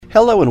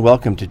Hello and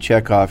welcome to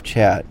Checkoff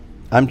Chat.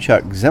 I'm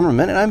Chuck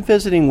Zimmerman, and I'm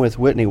visiting with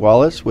Whitney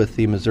Wallace with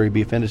the Missouri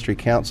Beef Industry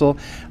Council,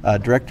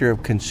 Director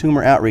of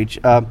Consumer Outreach.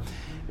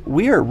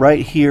 We are right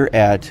here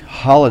at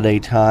holiday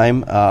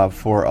time.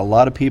 For a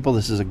lot of people,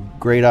 this is a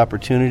great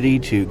opportunity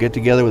to get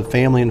together with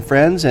family and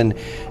friends and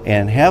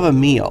have a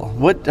meal.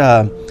 What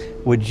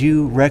would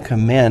you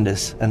recommend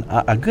as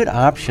a good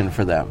option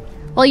for them?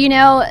 Well, you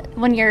know,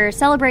 when you're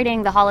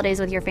celebrating the holidays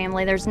with your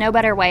family, there's no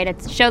better way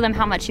to show them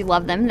how much you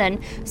love them than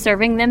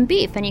serving them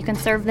beef. And you can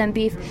serve them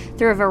beef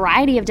through a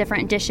variety of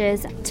different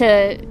dishes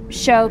to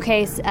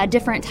showcase a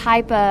different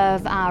type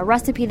of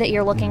recipe that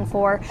you're looking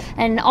for,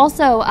 and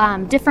also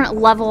different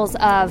levels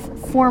of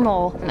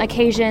formal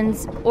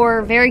occasions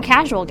or very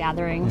casual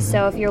gatherings.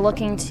 So if you're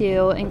looking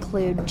to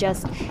include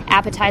just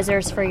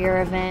appetizers for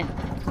your event,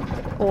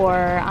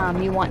 or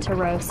you want to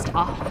roast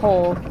a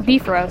whole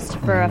beef roast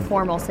for a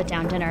formal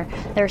sit-down dinner,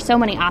 there are so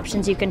many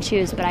options you can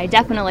choose, but I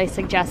definitely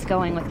suggest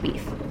going with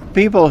beef.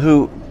 People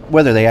who,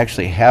 whether they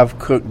actually have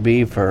cooked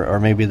beef or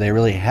maybe they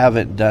really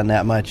haven't done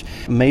that much,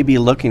 may be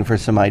looking for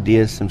some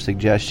ideas, some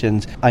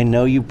suggestions. I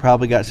know you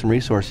probably got some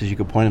resources you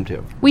could point them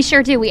to. We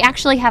sure do. We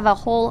actually have a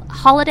whole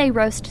holiday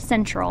roast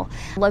central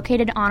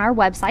located on our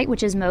website,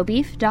 which is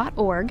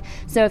mobeef.org.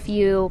 So if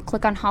you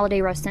click on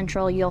Holiday Roast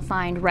Central, you'll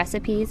find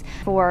recipes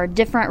for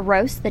different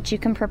roasts that you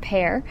can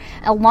prepare,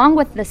 along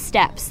with the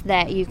steps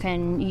that you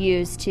can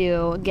use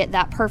to get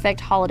that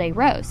perfect holiday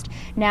roast.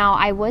 Now,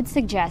 I would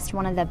suggest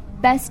one of the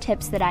best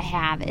tips that I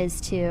have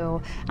is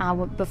to,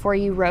 before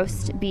you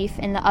roast beef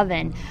in the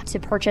oven, to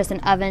purchase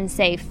an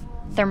oven-safe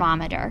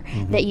thermometer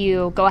that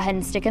you go ahead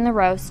and stick in the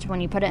roast when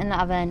you put it in the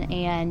oven,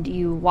 and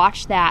you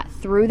watch that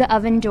through the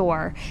oven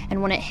door,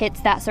 and when it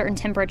hits that certain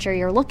temperature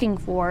you're looking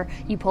for,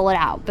 you pull it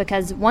out,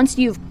 because once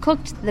you've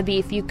cooked the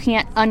beef, you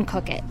can't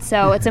uncook it.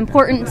 So it's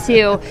important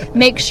to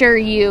make sure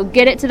you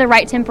get it to the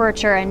right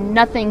temperature and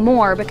nothing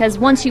more, because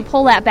once you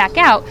pull that back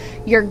out,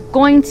 you're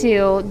going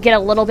to get a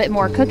little bit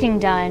more cooking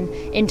done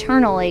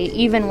internally,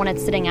 even when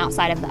it's sitting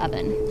outside of the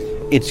oven.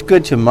 It's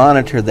good to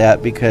monitor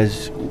that,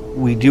 because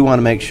we do want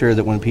to make sure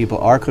that when people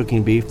are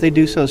cooking beef, they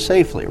do so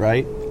safely,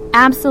 right?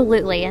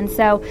 Absolutely. And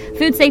so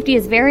food safety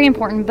is very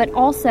important, but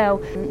also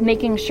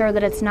making sure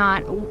that it's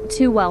not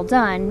too well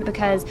done,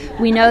 because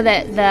we know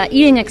that the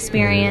eating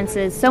experience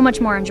is so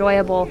much more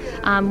enjoyable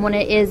when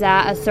it is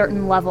at a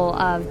certain level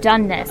of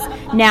doneness.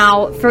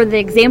 Now, for the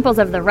examples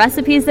of the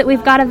recipes that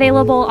we've got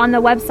available on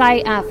the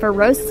website, for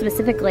roast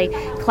specifically,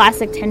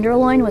 classic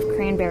tenderloin with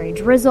cranberry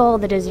drizzle,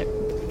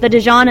 the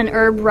Dijon and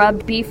herb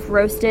rubbed beef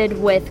roasted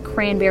with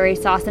cranberry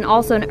sauce, and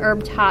also an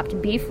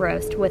herb-topped beef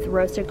roast with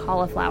roasted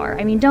cauliflower.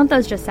 I mean, don't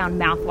those just sound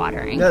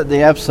mouth-watering? Yeah,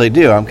 they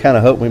absolutely do. I'm kind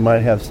of hoping we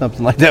might have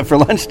something like that for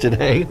lunch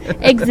today.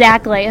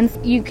 Exactly. And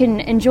you can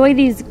enjoy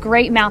these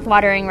great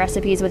mouth-watering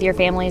recipes with your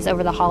families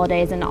over the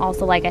holidays. And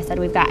also, like I said,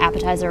 we've got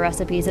appetizer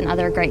recipes and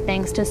other great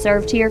things to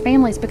serve to your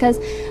families, because,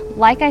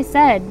 like I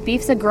said,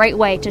 beef's a great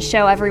way to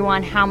show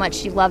everyone how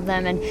much you love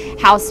them and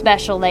how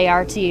special they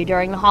are to you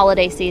during the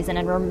holiday season,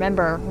 and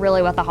remember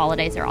really what the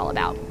holidays are all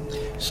about.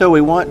 So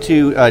we want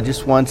to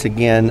just once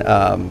again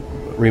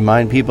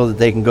remind people that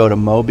they can go to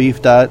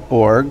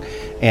mobeef.org,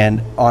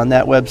 and on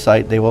that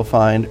website they will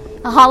find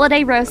a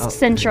holiday roast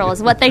central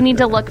is what they need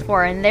to look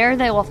for, and there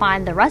they will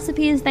find the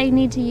recipes they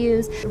need to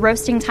use,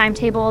 roasting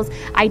timetables,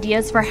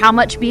 ideas for how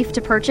much beef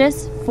to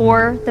purchase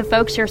for the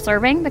folks you're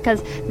serving,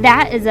 because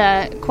that is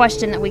a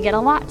question that we get a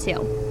lot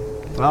too.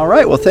 All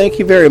right. Well, thank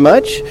you very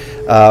much.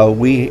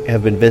 We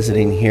have been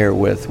visiting here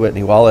with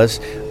Whitney Wallace,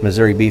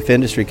 Missouri Beef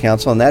Industry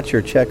Council, and that's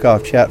your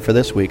Checkoff Chat for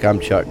this week. I'm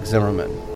Chuck Zimmerman.